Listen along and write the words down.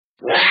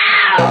Finish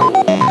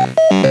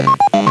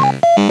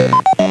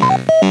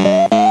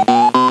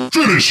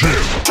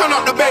him. Turn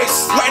up the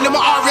bass, writing in my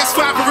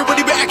RS5,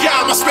 everybody better get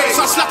out of my space.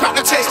 I slap out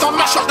the taste, I'll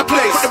mash up the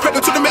place. Put the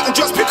pedal to the metal,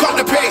 just pick up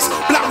the pace.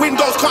 Black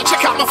windows, can't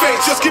check out my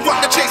face. Just give up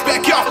the chase,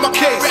 better get off my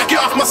case. Better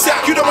get off my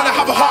sack, you don't wanna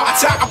have a heart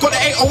attack. I've got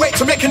an 808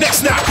 to make a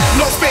next snap.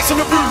 No space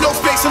in the boot, no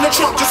space in the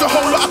trunk. Just a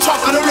whole lot of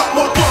top and a lot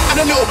more bump.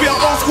 And a little bit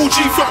of old school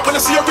G-funk. When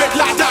I see a red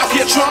light, that I'll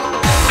get drunk.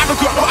 I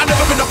regret, but I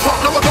never been a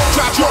punk. No, I don't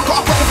drive drunk, got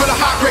a pocket full of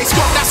high-grade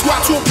skunk. That's why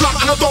I talk blunt,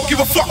 and I don't give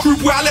a fuck who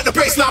where I let the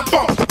bassline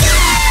pump.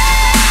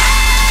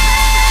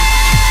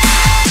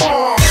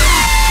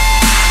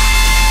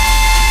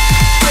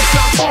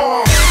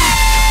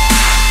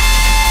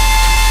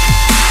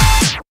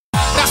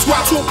 That's why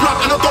I talk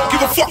blunt and I don't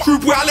give a fuck who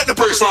where I let the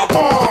bassline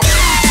pump.